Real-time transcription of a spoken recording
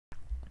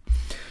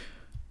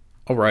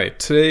All right,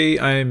 today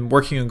I'm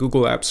working on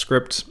Google Apps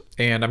Script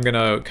and I'm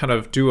gonna kind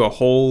of do a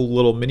whole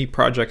little mini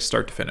project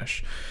start to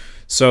finish.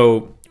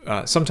 So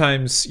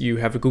sometimes you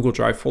have a Google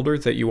Drive folder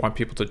that you want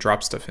people to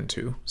drop stuff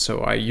into.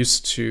 So I'm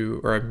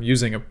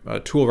using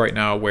a tool right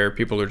now where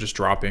people are just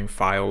dropping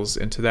files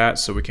into that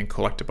so we can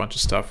collect a bunch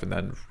of stuff and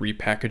then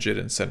repackage it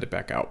and send it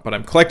back out. But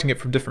I'm collecting it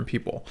from different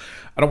people.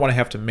 I don't want to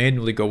have to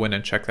manually go in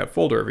and check that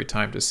folder every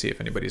time to see if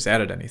anybody's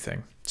added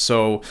anything.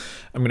 So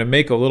I'm gonna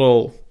make a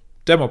little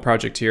demo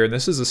project here, and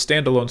this is a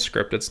standalone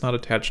script. It's not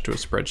attached to a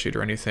spreadsheet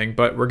or anything,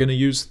 but we're going to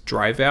use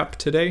Drive App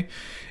today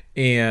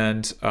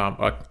and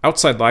an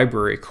outside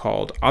library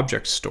called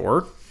Object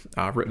Store,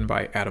 written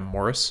by Adam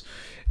Morris.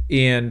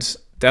 And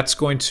that's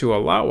going to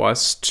allow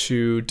us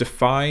to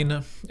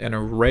define an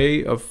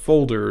array of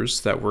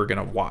folders that we're going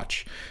to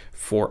watch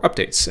for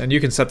updates. And you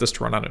can set this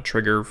to run on a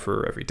trigger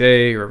for every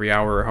day or every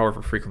hour or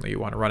however frequently you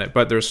want to run it.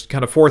 But there's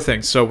kind of four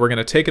things. So we're going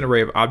to take an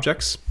array of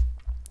objects.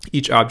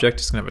 Each object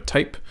is going to have a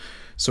type,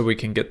 so we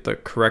can get the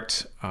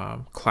correct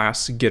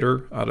class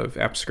getter out of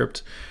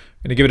AppScript.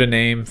 I'm going to give it a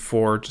name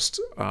for just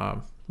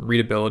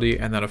readability,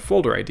 and then a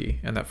folder ID,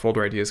 and that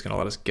folder ID is going to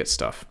let us get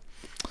stuff.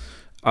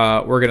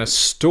 We're going to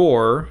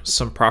store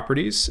some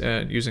properties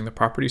and using the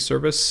property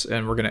service,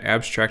 and we're going to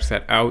abstract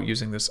that out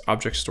using this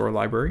object store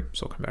library,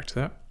 so I'll come back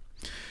to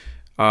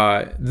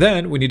that.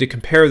 Then we need to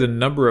compare the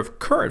number of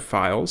current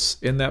files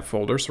in that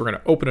folder, so we're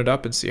going to open it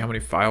up and see how many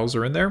files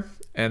are in there,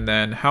 and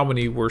then how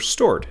many were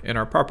stored in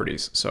our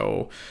properties.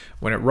 So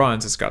when it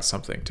runs, it's got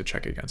something to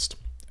check against.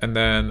 And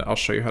then I'll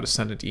show you how to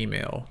send an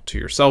email to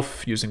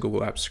yourself using Google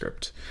Apps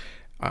Script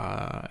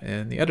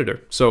in the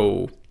editor.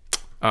 So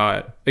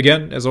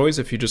again, as always,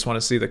 if you just want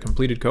to see the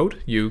completed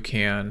code, you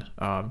can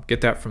get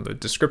that from the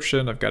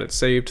description. I've got it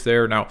saved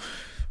there. Now,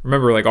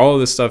 remember, like, all of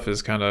this stuff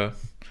is kind of,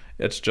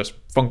 it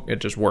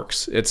just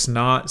works. It's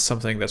not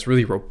something that's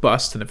really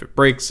robust, and if it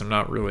breaks, I'm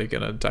not really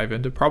gonna dive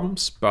into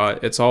problems,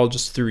 but it's all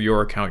just through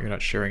your account. You're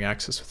not sharing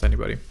access with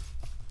anybody.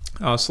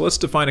 So let's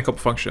define a couple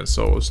functions.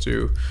 So let's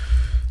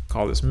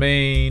call this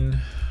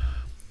main.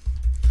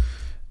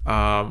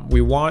 We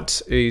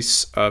want a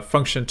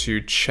function to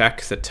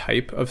check the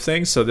type of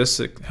things. So this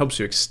helps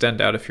you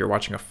extend out if you're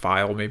watching a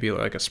file, maybe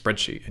like a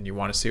spreadsheet, and you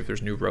want to see if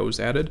there's new rows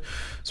added.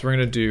 So we're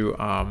gonna do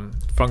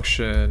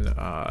function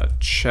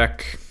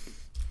check.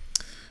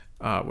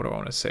 What do I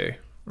want to say?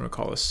 I'm going to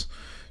call this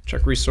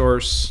check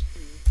resource,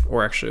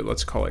 or actually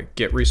let's call it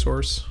get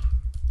resource.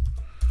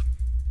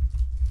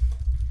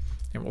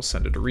 And we'll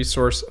send it a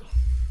resource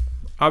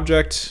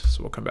object.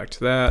 So we'll come back to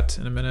that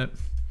in a minute.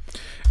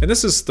 And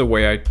this is the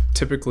way I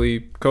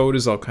typically code,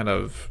 is I'll kind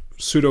of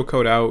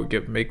pseudocode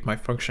out, make my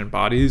function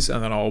bodies,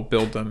 and then I'll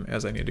build them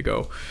as I need to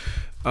go.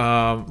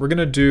 We're going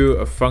to do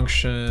a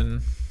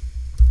function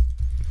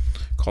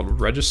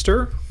called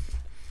register.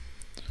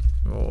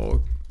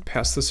 We'll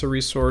pass this a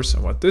resource,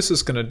 and what this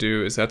is going to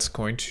do is that's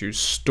going to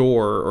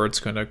store, or it's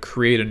going to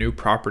create a new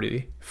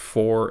property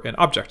for an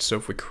object. So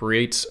if we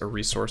create a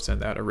resource in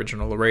that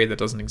original array that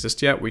doesn't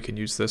exist yet, we can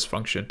use this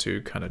function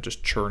to kind of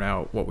just churn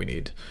out what we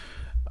need.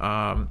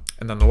 And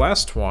then the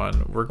last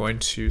one, we're going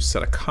to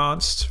set a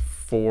const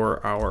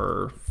for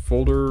our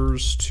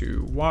folders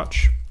to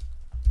watch,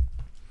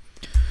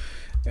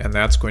 and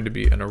that's going to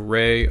be an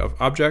array of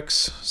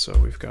objects. So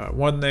we've got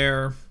one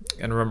there,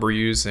 and remember, we're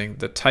using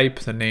the type,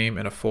 the name,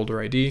 and a folder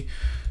ID.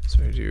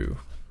 So we do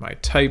my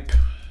type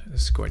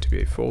is going to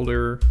be a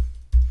folder.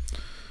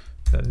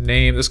 The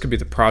name, this could be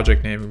the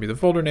project name, would be the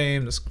folder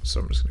name.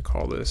 So I'm just going to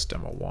call this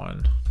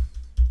demo1.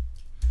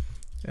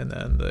 And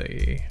then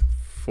the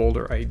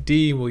folder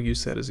ID, we'll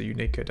use that as a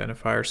unique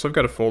identifier. So I've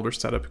got a folder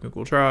set up in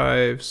Google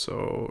Drive.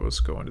 So let's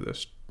go into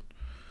this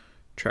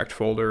tracked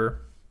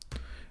folder.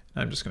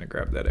 I'm just going to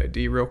grab that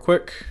ID real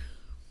quick,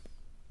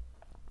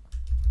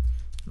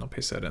 and I'll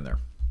paste that in there.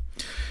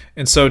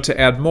 And so to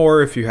add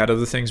more, if you had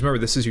other things, remember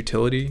this is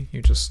utility.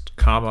 You just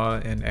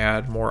comma and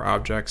add more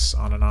objects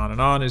on and on and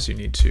on as you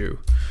need to.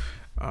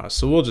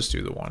 So we'll just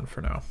do the one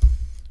for now.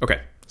 Okay,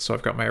 so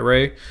I've got my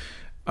array.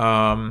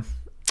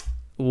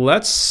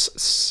 Let's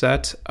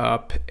set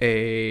up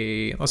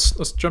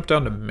let's jump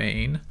down to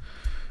main.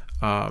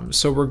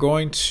 So we're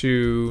going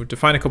to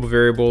define a couple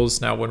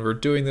variables. Now when we're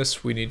doing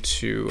this, we need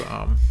to,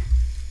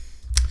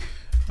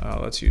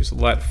 let's use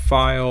let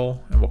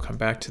file, and we'll come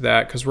back to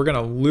that because we're going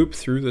to loop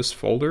through this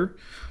folder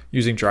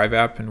using Drive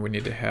App, and we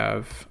need to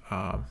have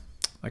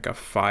like a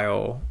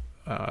file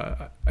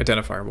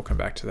identifier. We'll come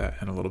back to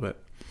that in a little bit.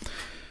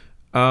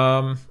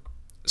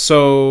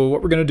 So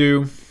what we're going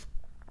to do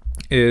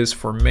is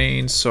for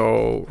main,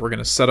 so we're going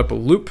to set up a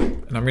loop,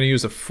 and I'm going to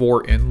use a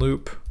for in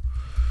loop.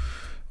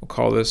 We'll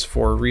call this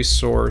for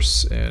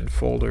resource and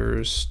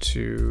folders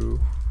to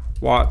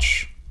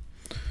watch.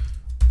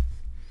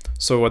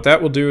 So what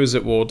that will do is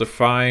it will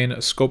define a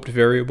scoped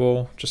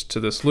variable just to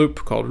this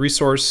loop called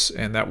resource,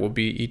 and that will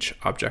be each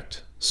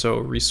object. So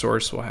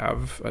resource will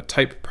have a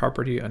type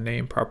property, a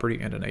name property,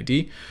 and an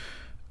ID.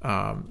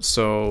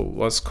 So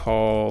let's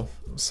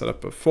set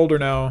up a folder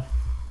now.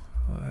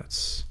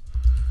 Let's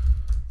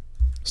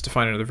Let's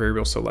define another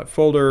variable, so let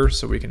folder,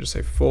 so we can just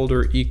say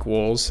folder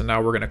equals, and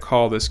now we're going to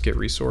call this get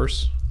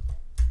resource.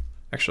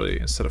 Actually,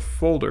 instead of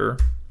folder,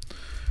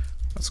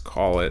 let's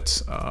call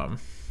it,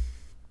 let's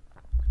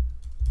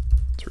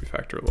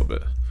refactor a little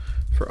bit.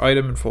 For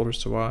item and folders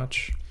to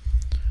watch,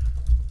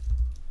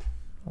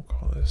 we'll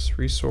call this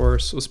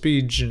resource. Let's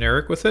be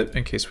generic with it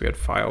in case we had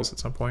files at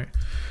some point.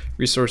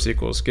 Resource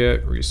equals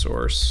get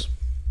resource,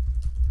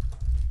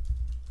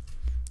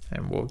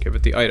 and we'll give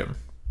it the item.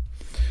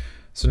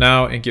 So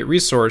now in get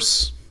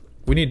resource,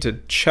 we need to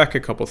check a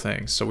couple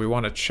things. So we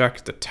want to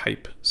check the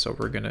type. So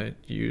we're going to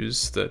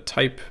use the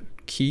type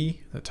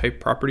key, the type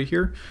property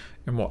here,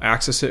 and we'll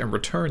access it and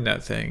return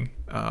that thing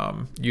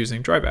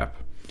using drive app.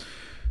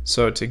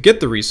 So to get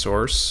the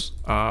resource,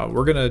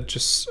 we're going to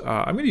just,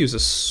 I'm going to use a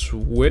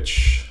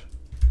switch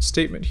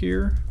statement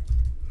here.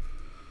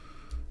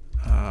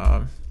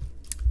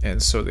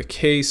 And so the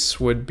case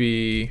would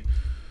be,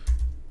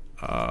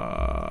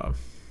 and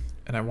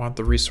I want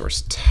the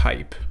resource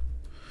type.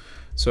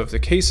 So if the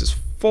case is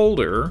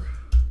folder,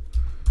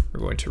 we're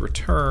going to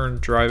return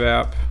drive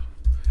app.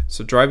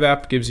 So drive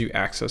app gives you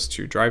access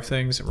to drive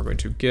things, and we're going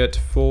to get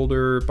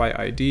folder by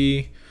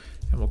ID,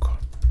 and we'll call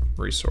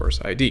resource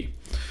ID.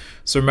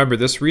 So remember,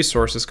 this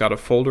resource has got a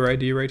folder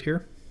ID right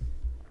here.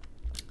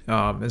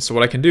 And so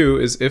what I can do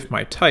is, if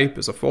my type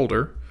is a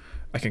folder,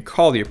 I can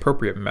call the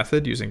appropriate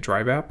method using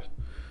drive app.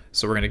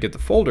 So we're going to get the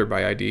folder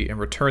by ID and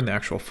return the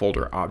actual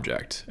folder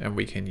object. And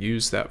we can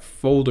use that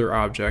folder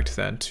object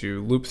then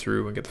to loop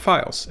through and get the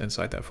files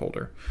inside that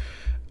folder.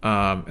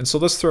 And so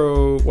let's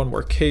throw one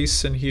more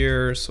case in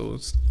here. So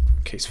let's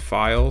case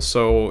file.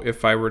 So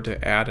if I were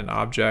to add an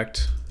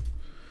object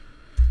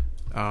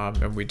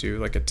and we do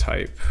like a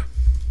type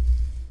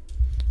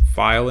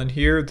file in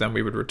here, then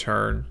we would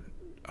return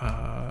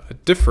a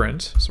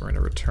different. So we're going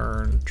to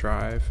return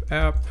drive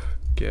app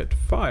get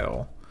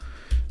file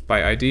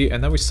by ID,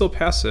 and then we still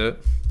pass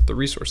it the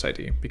resource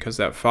ID because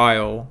that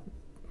file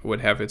would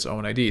have its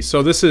own ID.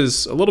 So this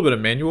is a little bit of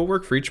manual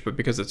work for each, but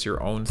because it's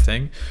your own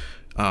thing,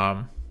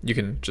 you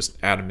can just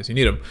add them as you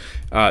need them.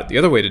 The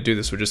other way to do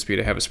this would just be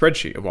to have a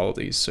spreadsheet of all of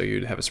these. So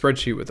you'd have a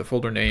spreadsheet with the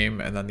folder name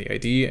and then the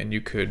ID, and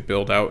you could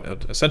build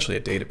out essentially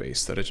a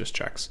database that it just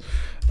checks.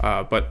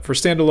 But for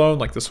standalone,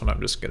 like this one, I'm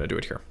just going to do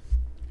it here.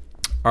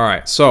 All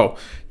right, so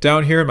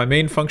down here in my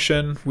main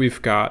function, we've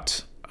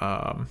got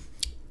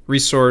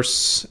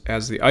resource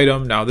as the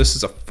item. Now this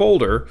is a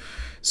folder,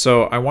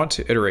 so I want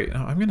to iterate.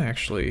 Now I'm going to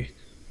actually,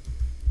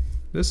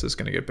 this is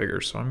going to get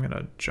bigger, so I'm going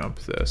to jump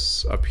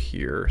this up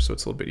here so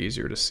it's a little bit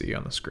easier to see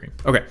on the screen.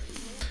 Okay,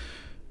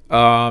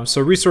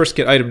 so resource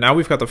get item. Now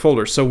we've got the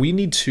folder, so we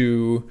need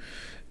to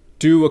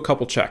do a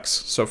couple checks.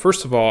 So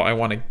first of all, I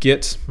want to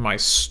get my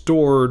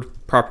stored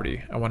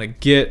property. I want to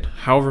get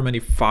however many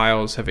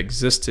files have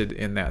existed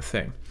in that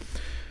thing.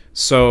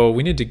 So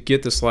we need to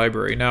get this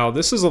library. Now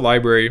this is a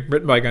library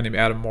written by a guy named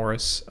Adam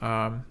Morris,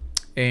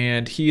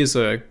 and he is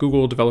a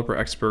Google developer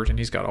expert, and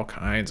he's got all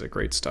kinds of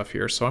great stuff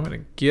here. So I'm going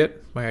to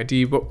get my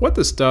ID, but what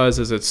this does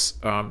is it's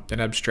an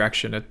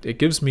abstraction. It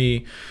gives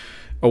me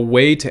a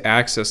way to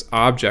access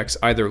objects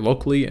either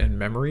locally in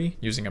memory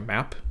using a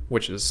map,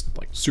 which is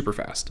like super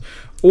fast,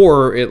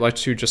 or it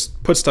lets you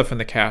just put stuff in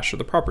the cache or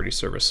the property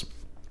service.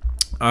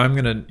 I'm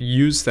going to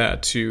use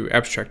that to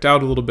abstract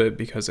out a little bit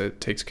because it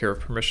takes care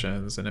of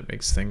permissions and it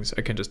makes things,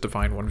 I can just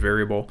define one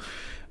variable.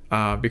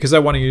 Because I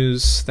want to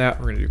use that,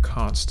 we're going to do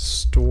const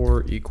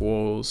store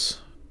equals,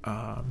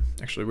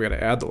 actually we got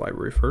to add the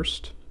library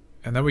first,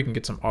 and then we can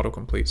get some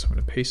autocomplete. So I'm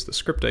going to paste the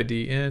script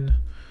ID in,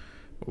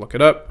 we'll look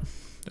it up,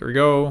 there we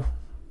go.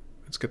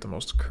 Let's get the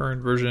most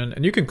current version,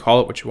 and you can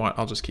call it what you want.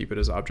 I'll just keep it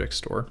as object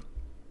store.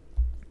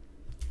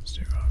 Let's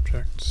do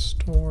object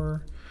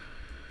store.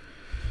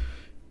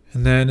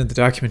 And then in the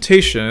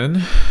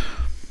documentation,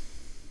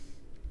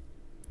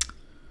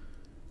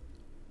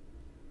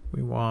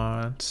 we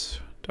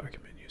want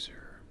document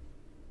user.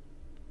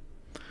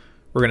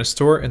 We're going to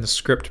store it in the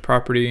script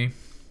property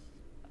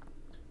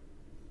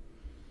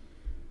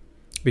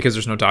because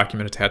there's no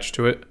document attached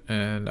to it,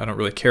 and I don't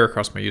really care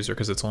across my user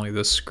because it's only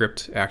this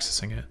script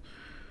accessing it.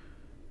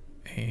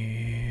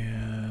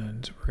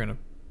 And we're going to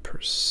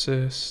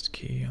persist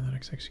key on the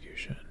next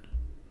execution.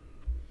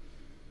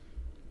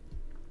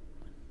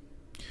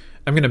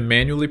 I'm going to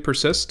manually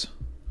persist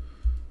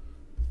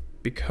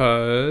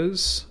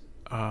because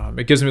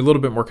it gives me a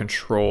little bit more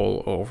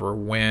control over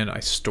when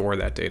I store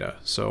that data.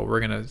 So we're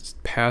going to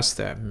pass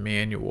that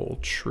manual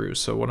true.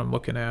 So what I'm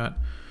looking at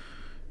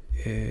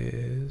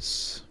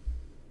is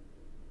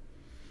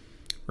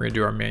we're going to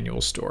do our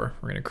manual store.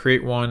 We're going to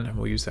create one, and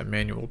we'll use that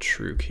manual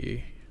true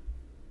key.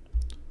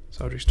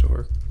 So object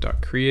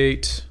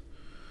store.create.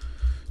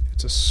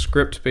 It's a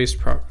script-based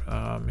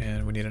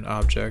and we need an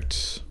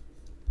object.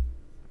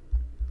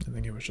 I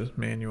think it was just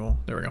manual.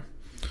 There we go.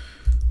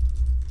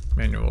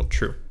 Manual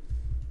true.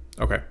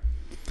 Okay.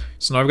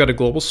 So now I've got a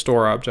global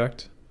store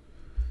object.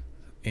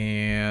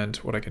 And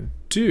what I can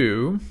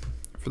do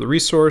for the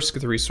resource, get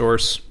the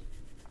resource.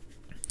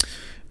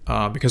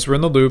 because we're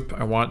in the loop,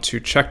 I want to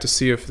check to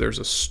see if there's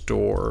a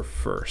store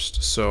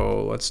first.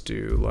 So let's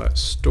do let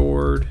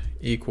stored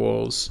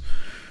equals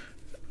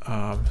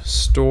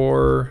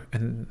store,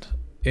 and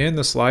in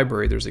this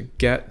library there's a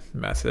get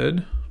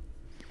method,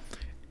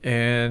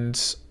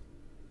 and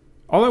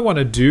all I want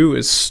to do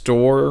is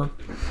store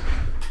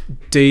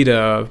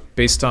data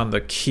based on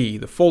the key,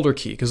 the folder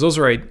key, because those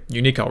are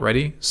unique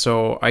already.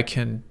 So I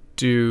can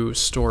do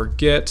store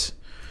get,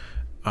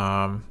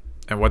 and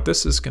what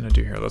this is going to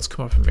do here, let's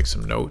come up and make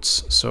some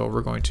notes. So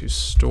we're going to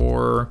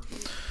store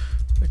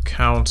the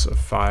count of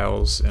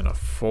files in a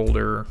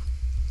folder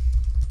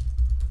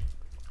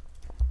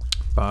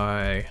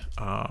by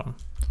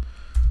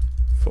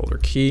folder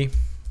key.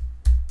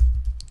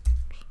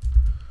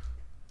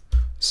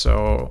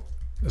 So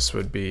this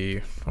would be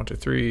 1, 2,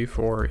 3,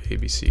 4, A,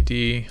 B, C,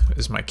 D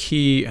is my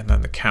key, and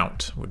then the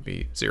count would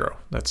be 0.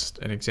 That's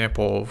an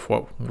example of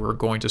what we're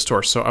going to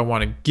store. So I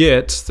want to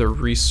get the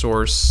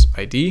resource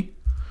ID.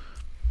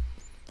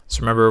 So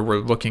remember, we're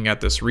looking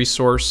at this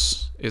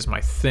resource is my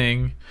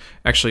thing.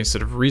 Actually,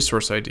 instead of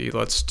resource ID,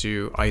 let's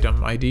do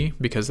item ID,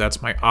 because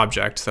that's my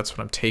object. That's what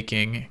I'm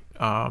taking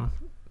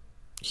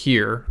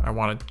here. I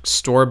want to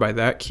store by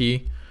that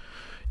key.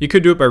 You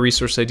could do it by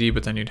resource ID,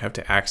 but then you'd have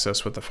to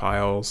access with the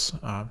files.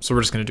 So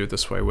we're just going to do it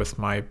this way with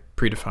my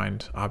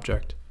predefined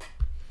object.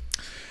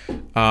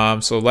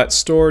 So let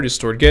stored is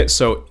stored get.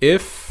 So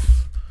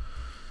if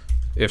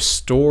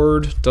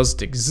stored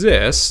doesn't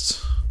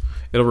exist,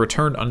 it'll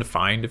return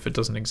undefined if it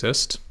doesn't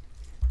exist.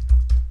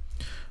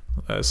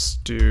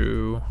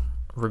 We're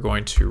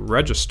going to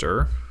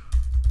register.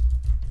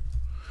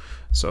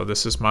 So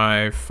this is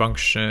my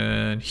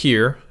function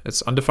here.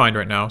 It's undefined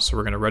right now, so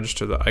we're going to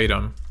register the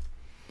item.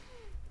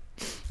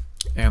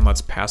 And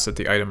let's pass it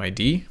the item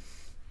ID.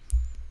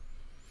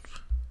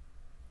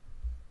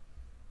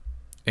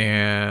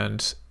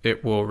 And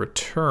it will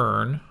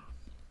return.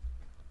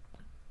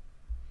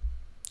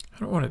 I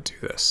don't want to do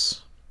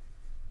this.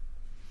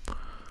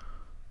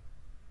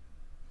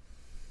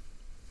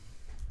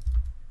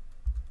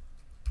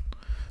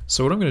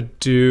 So what I'm going to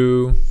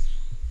do,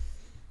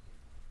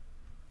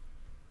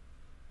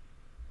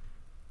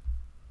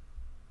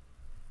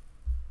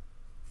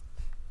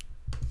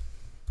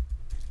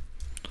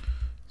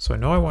 so I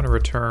know I want to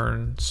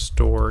return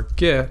store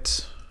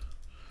get.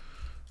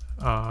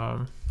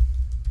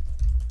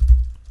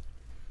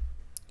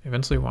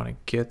 Eventually want to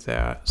get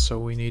that, so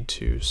we need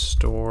to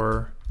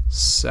store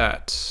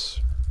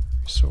set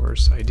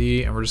resource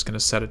ID, and we're just going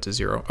to set it to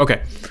 0.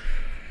 Okay.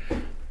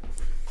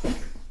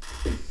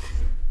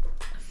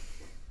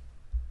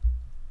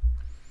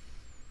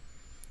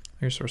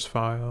 Resource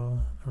file,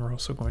 and we're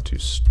also going to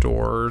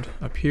stored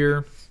up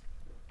here.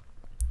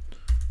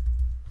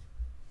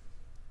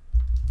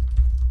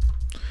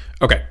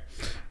 Okay,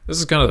 this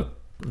is kind of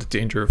the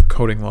danger of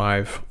coding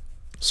live.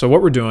 So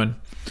what we're doing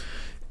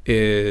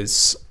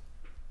is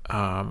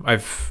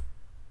I've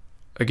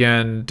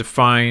again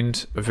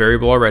defined a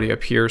variable already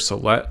up here. So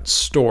let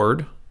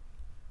stored,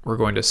 we're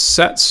going to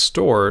set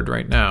stored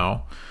right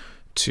now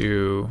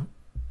to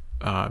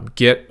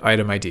get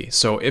item ID.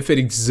 So if it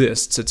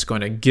exists, it's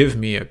going to give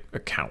me a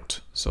count.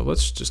 So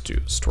let's just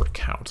do stored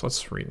count.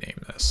 Let's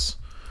rename this.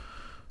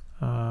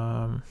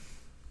 I'm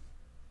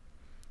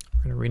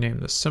going to rename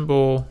the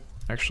symbol.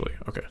 Actually,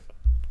 okay.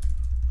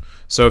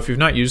 So if you've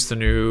not used the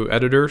new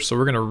editor, so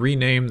we're going to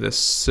rename this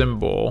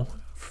symbol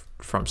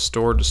from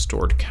stored to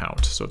stored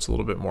count. So it's a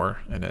little bit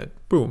more, and it,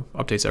 boom,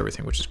 updates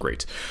everything, which is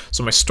great.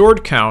 So my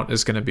stored count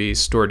is going to be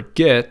stored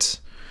get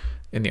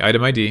in the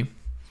item ID.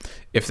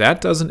 If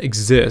that doesn't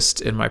exist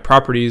in my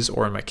properties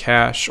or in my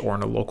cache or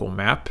in a local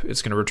map,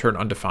 it's going to return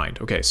undefined.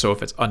 Okay, so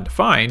if it's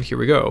undefined, here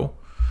we go.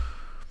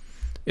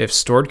 If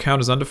stored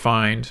count is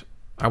undefined,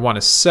 I want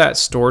to set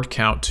stored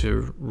count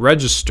to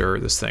register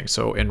this thing.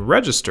 So in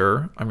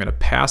register, I'm going to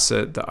pass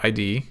it the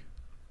ID.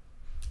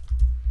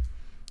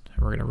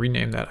 And we're going to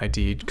rename that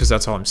ID because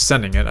that's how I'm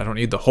sending it. I don't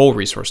need the whole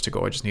resource to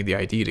go. I just need the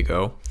ID to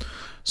go.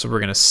 So we're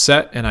going to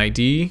set an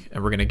ID,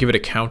 and we're going to give it a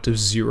count of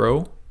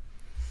 0.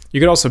 You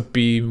could also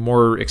be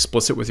more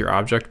explicit with your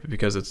object, but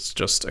because it's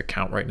just a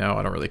count right now,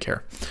 I don't really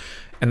care.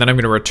 And then I'm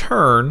going to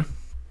return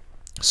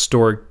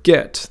store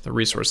get the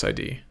resource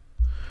ID.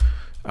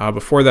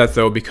 Before that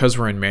though, because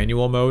we're in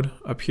manual mode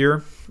up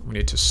here, we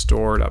need to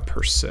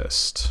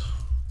store.persist.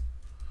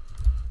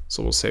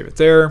 So we'll save it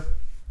there,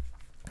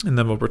 and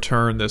then we'll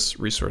return this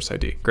resource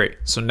ID. Great.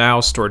 So now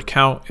stored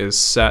count is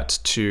set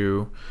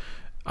to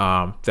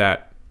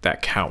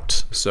that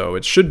count. So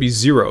it should be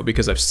 0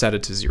 because I've set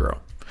it to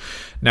 0.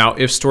 Now,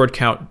 if stored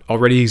count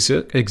already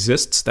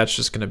exists, that's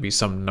just going to be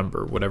some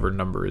number, whatever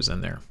number is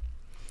in there.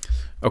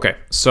 Okay,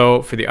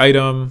 so for the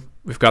item,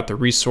 we've got the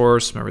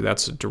resource. Remember,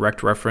 that's a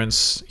direct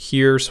reference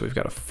here. So we've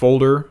got a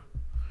folder.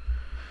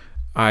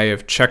 I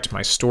have checked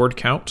my stored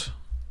count.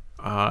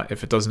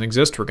 If it doesn't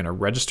exist, we're going to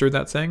register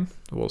that thing.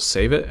 We'll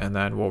save it, and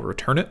then we'll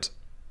return it.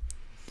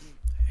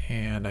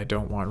 And I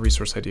don't want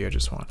resource ID. I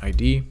just want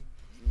ID.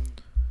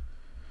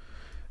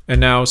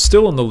 And now,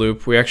 still in the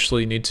loop, we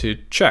actually need to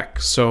check.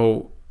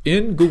 So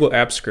in Google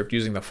Apps Script,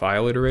 using the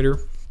file iterator,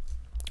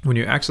 when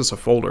you access a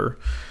folder,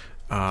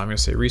 I'm going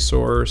to say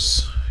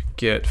resource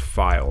get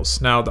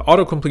files. Now the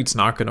autocomplete's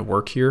not going to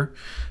work here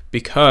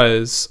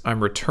because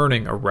I'm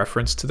returning a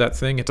reference to that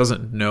thing. It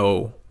doesn't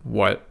know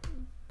what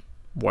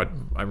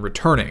I'm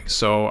returning.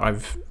 So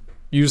I've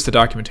used the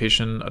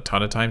documentation a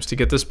ton of times to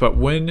get this, but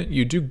when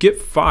you do get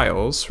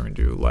files, we're going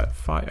to do let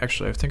file.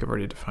 Actually, I think I've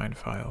already defined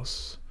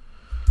files.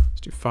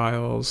 Let's do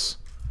files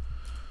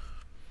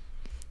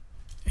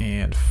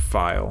and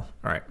file.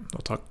 All right,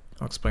 I'll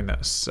explain that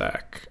in a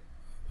sec.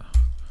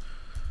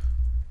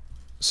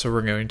 So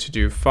we're going to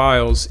do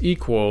files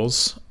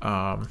equals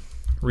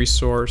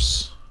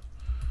resource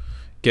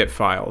get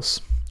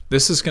files.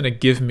 This is going to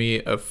give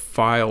me a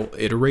file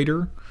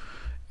iterator,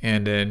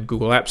 and in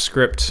Google Apps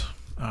Script,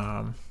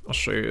 I'll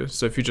show you.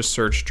 So if you just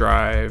search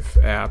drive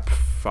app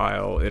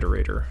file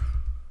iterator,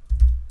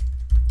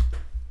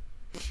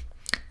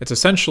 it's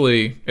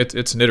essentially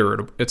it's an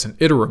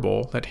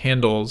iterable that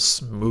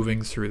handles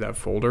moving through that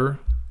folder.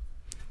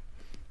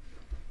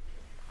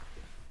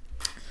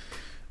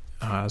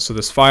 So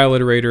this file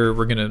iterator,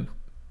 we're going to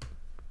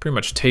pretty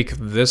much take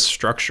this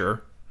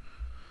structure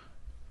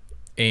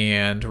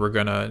and we're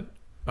going to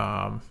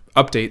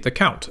update the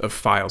count of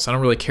files. I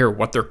don't really care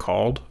what they're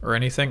called or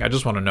anything. I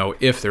just want to know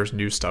if there's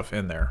new stuff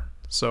in there.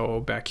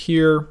 So back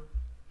here,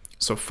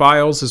 so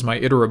files is my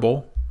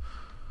iterable.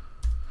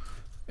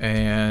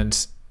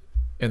 And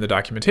in the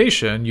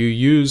documentation, you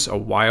use a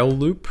while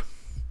loop,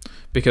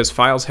 because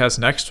files has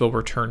next will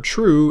return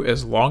true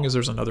as long as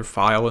there's another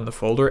file in the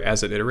folder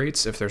as it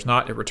iterates. If there's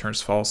not, it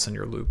returns false and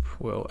your loop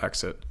will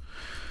exit.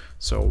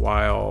 So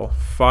while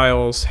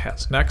files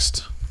has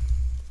next,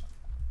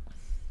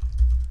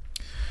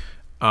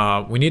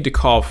 we need to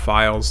call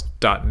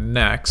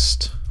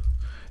files.next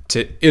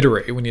to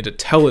iterate. We need to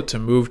tell it to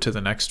move to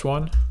the next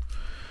one.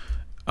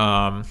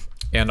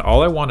 And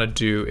all I want to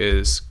do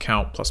is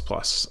count plus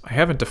plus. I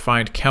haven't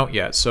defined count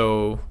yet,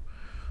 so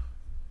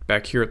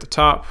back here at the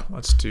top,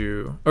 let's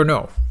do, or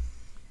no.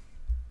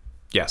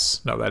 Yes,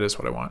 no, that is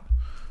what I want.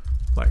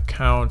 Let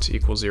count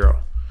equal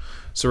 0.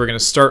 So we're going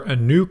to start a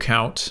new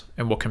count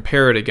and we'll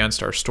compare it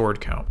against our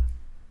stored count.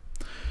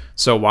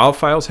 So while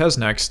files has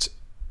next,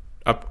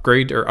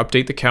 upgrade or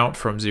update the count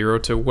from 0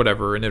 to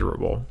whatever, an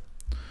iterable.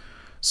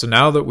 So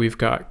now that we've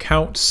got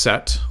count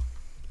set,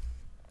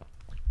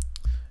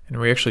 and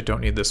we actually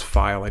don't need this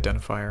file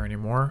identifier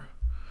anymore.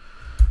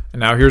 And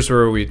now here's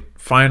where we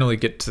finally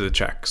get to the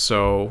check.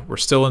 So we're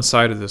still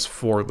inside of this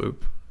for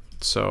loop.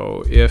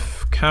 So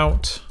if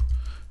count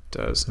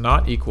does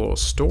not equal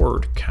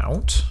stored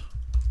count,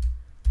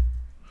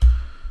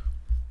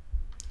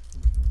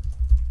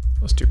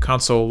 let's do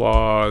console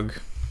log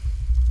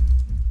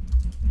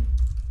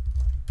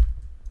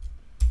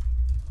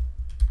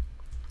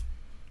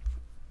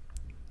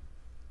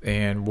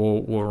and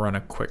we'll run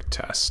a quick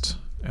test.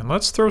 And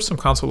let's throw some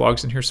console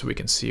logs in here so we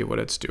can see what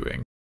it's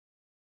doing.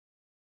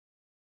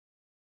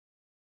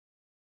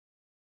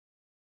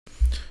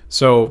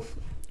 So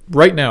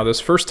right now, this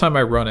first time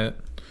I run it,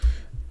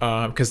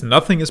 because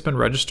nothing has been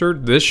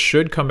registered, this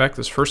should come back.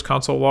 This first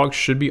console log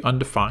should be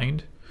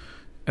undefined.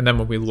 And then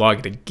when we log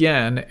it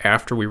again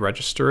after we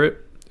register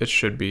it, it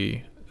should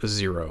be a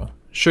 0.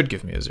 Should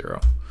give me a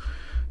 0.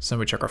 So then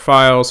we check our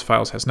files.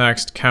 Files has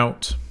next,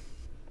 count.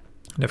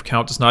 And if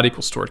count does not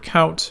equal stored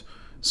count,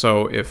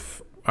 so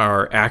if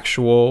our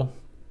actual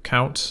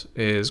count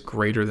is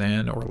greater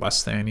than or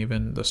less than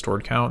even the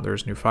stored count,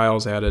 there's new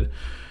files added.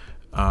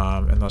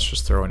 And let's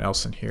just throw an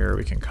else in here.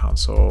 We can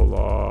console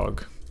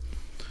log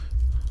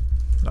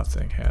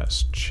nothing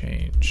has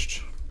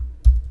changed.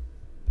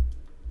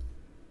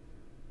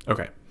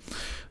 Okay.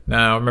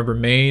 Now remember,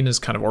 main is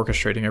kind of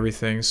orchestrating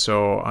everything,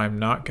 so I'm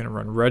not going to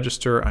run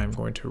register. I'm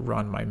going to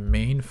run my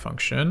main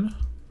function.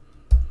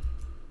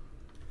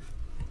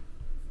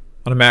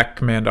 On a Mac,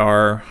 Command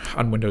R.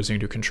 On Windows, you can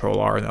do Control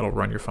R, and that'll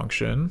run your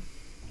function.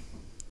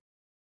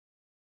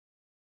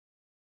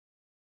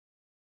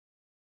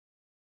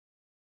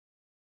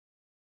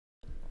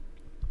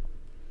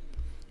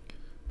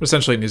 But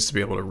essentially, it needs to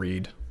be able to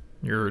read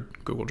your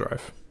Google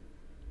Drive.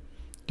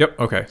 Yep,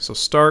 okay, so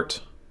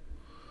start.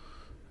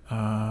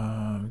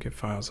 Get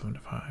files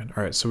undefined.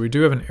 All right, so we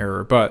do have an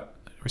error, but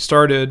we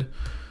started.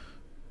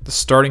 The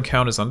starting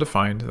count is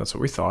undefined. That's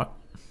what we thought.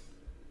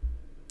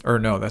 Or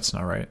no, that's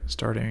not right.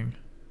 Starting.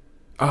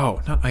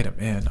 Oh, not item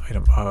in,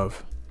 item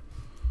of.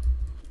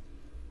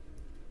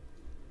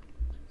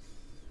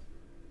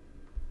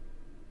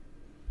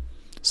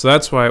 So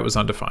that's why it was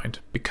undefined,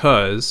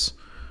 because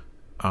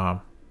I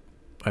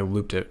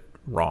looped it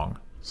wrong.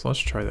 So let's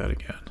try that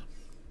again.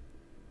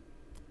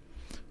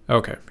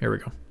 Okay, here we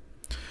go.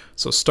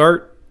 So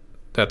start,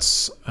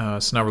 that's, so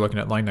now we're looking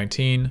at line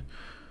 19.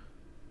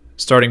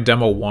 Starting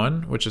demo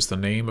 1, which is the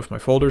name of my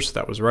folder, so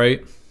that was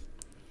right.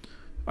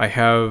 I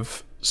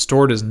have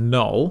stored as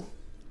null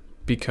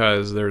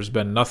because there's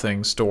been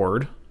nothing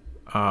stored.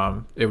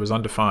 It was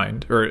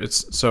undefined, or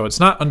it's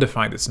not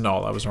undefined, it's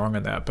null. I was wrong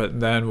on that. But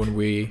then when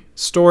we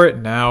store it,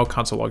 now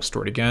console log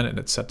stored again, and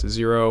it's set to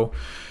 0.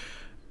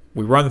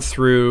 we run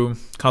through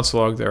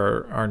console log,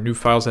 there are new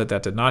files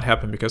that did not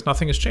happen because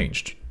nothing has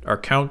changed. Our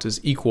count is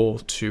equal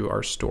to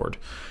our stored.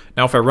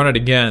 Now if I run it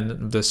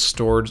again, this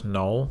stored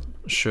null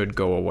should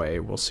go away.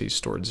 We'll see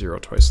stored 0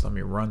 twice. Let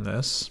me run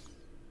this.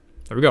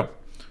 There we go.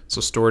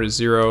 So stored is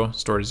 0,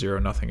 stored is 0,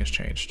 nothing has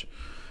changed.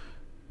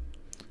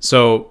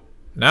 So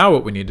now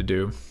what we need to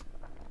do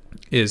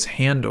is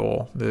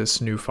handle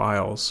this new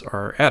files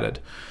are added,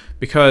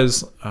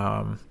 because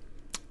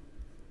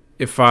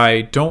if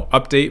I don't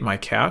update my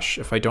cache,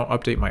 if I don't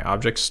update my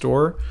object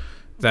store,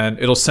 then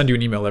it'll send you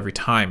an email every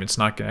time. It's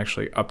not going to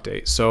actually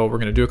update. So we're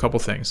going to do a couple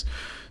things.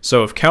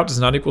 So if count does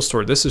not equal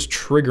stored, this is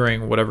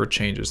triggering whatever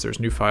changes. There's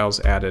new files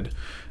added.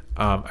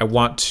 I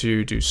want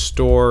to do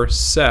store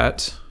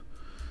set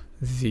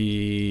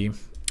the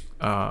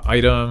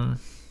item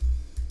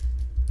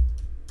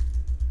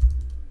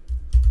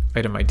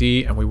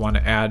ID, and we want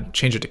to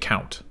change it to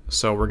count.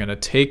 So we're going to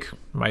take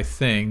my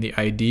thing, the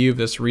ID of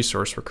this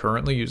resource we're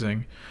currently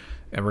using,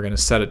 and we're going to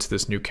set it to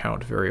this new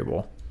count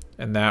variable,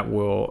 and that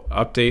will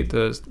update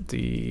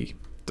the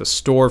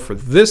store for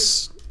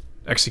this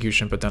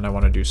execution. But then I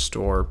want to do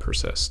store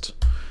persist,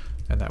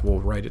 and that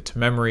will write it to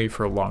memory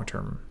for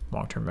long-term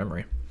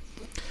memory.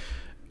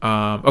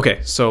 Okay,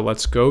 so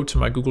let's go to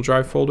my Google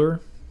Drive folder,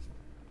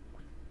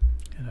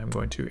 and I'm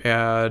going to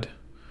add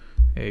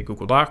a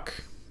Google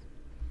Doc.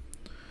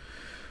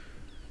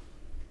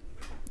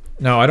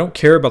 Now, I don't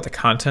care about the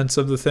contents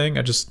of the thing.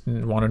 I just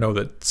want to know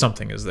that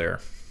something is there.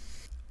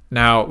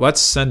 Now,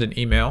 let's send an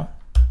email.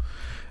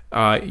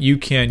 You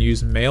can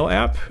use Mail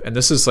app, and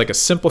this is like a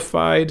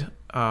simplified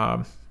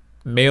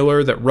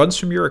mailer that runs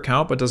from your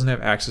account but doesn't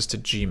have access to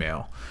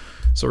Gmail.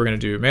 So we're going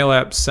to do Mail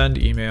app, send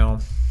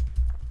email,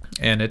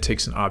 and it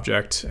takes an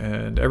object,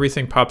 and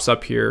everything pops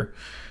up here.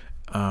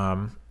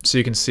 So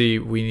you can see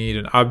we need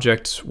an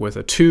object with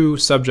a to,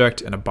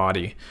 subject, and a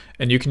body.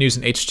 And you can use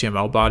an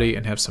HTML body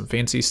and have some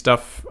fancy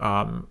stuff.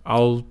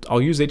 I'll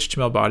use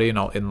HTML body, and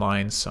I'll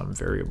inline some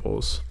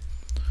variables.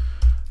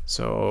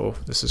 So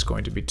this is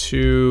going to be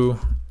to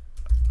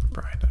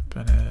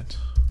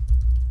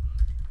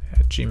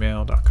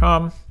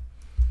brian.bennett@gmail.com.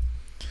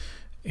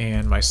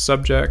 And my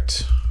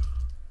subject,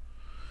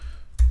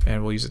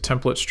 and we'll use a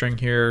template string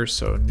here.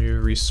 So new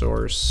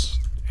resource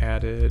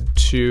added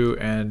to,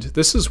 and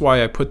this is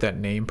why I put that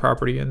name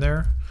property in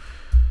there,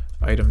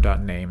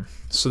 item.name,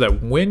 so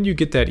that when you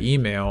get that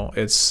email,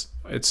 it's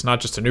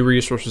not just a new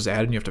resource was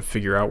added and you have to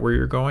figure out where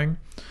you're going.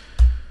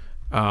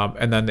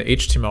 And then the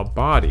HTML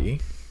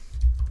body,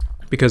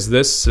 because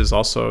this is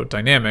also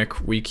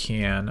dynamic, we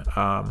can,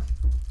 a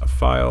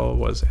file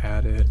was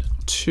added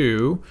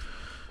to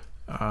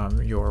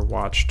your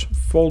watched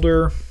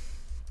folder,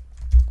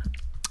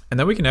 and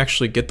then we can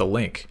actually get the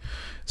link.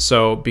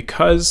 So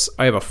because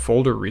I have a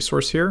folder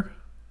resource here,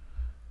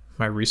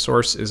 my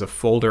resource is a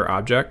folder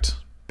object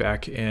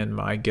back in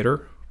my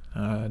getter.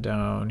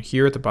 Down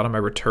here at the bottom, I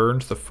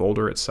returned the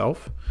folder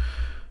itself.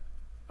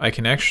 I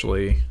can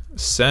actually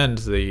send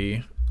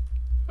the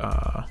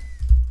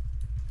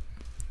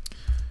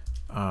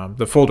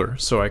folder.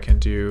 So I can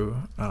do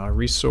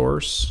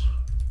resource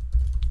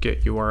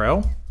get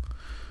URL,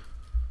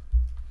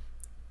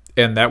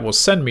 and that will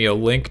send me a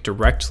link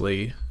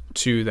directly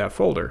to that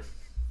folder.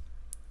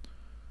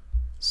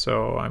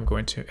 So I'm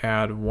going to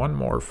add one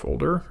more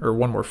folder, or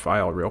one more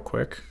file real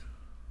quick.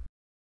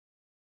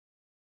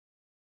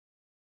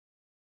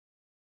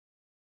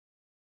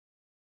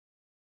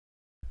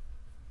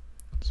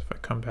 So if I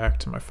come back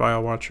to my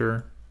file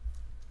watcher,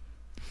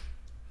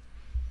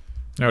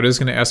 now it is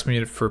going to ask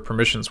me for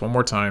permissions one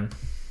more time,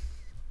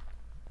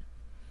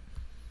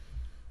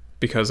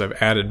 because I've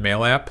added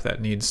Mail app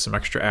that needs some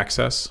extra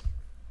access.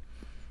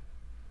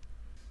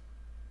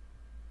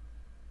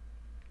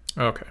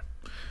 Okay.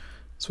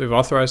 So we've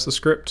authorized the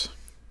script.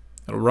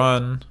 It'll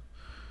run.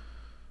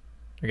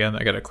 Again,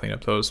 I got to clean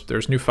up those.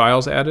 There's new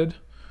files added.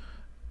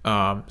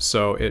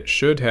 So it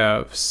should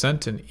have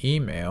sent an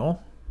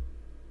email.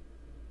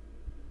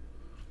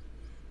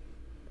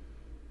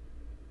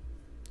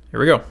 Here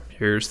we go.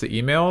 Here's the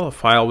email. A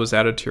file was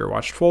added to your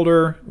watched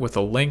folder with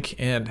a link,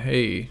 and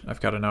hey,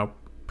 I've got to now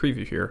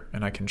preview here,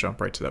 and I can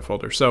jump right to that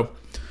folder. So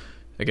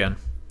again,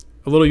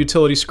 a little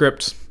utility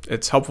script.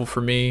 It's helpful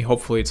for me.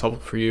 Hopefully it's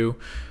helpful for you.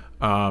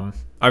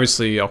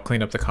 Obviously, I'll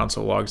clean up the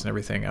console logs and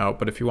everything out,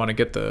 but if you want to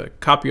get the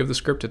copy of the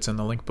script, it's in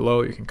the link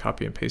below. You can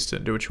copy and paste it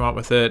and do what you want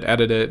with it,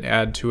 edit it,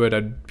 add to it.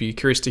 I'd be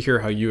curious to hear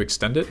how you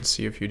extend it and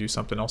see if you do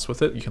something else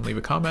with it. You can leave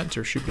a comment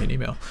or shoot me an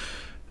email.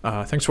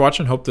 Thanks for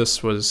watching. Hope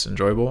this was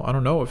enjoyable. I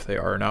don't know if they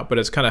are or not, but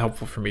it's kind of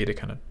helpful for me to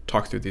kind of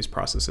talk through these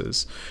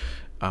processes.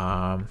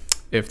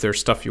 If there's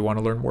stuff you want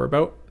to learn more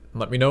about,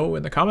 let me know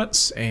in the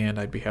comments, and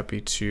I'd be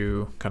happy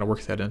to kind of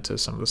work that into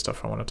some of the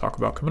stuff I want to talk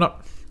about coming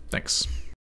up. Thanks.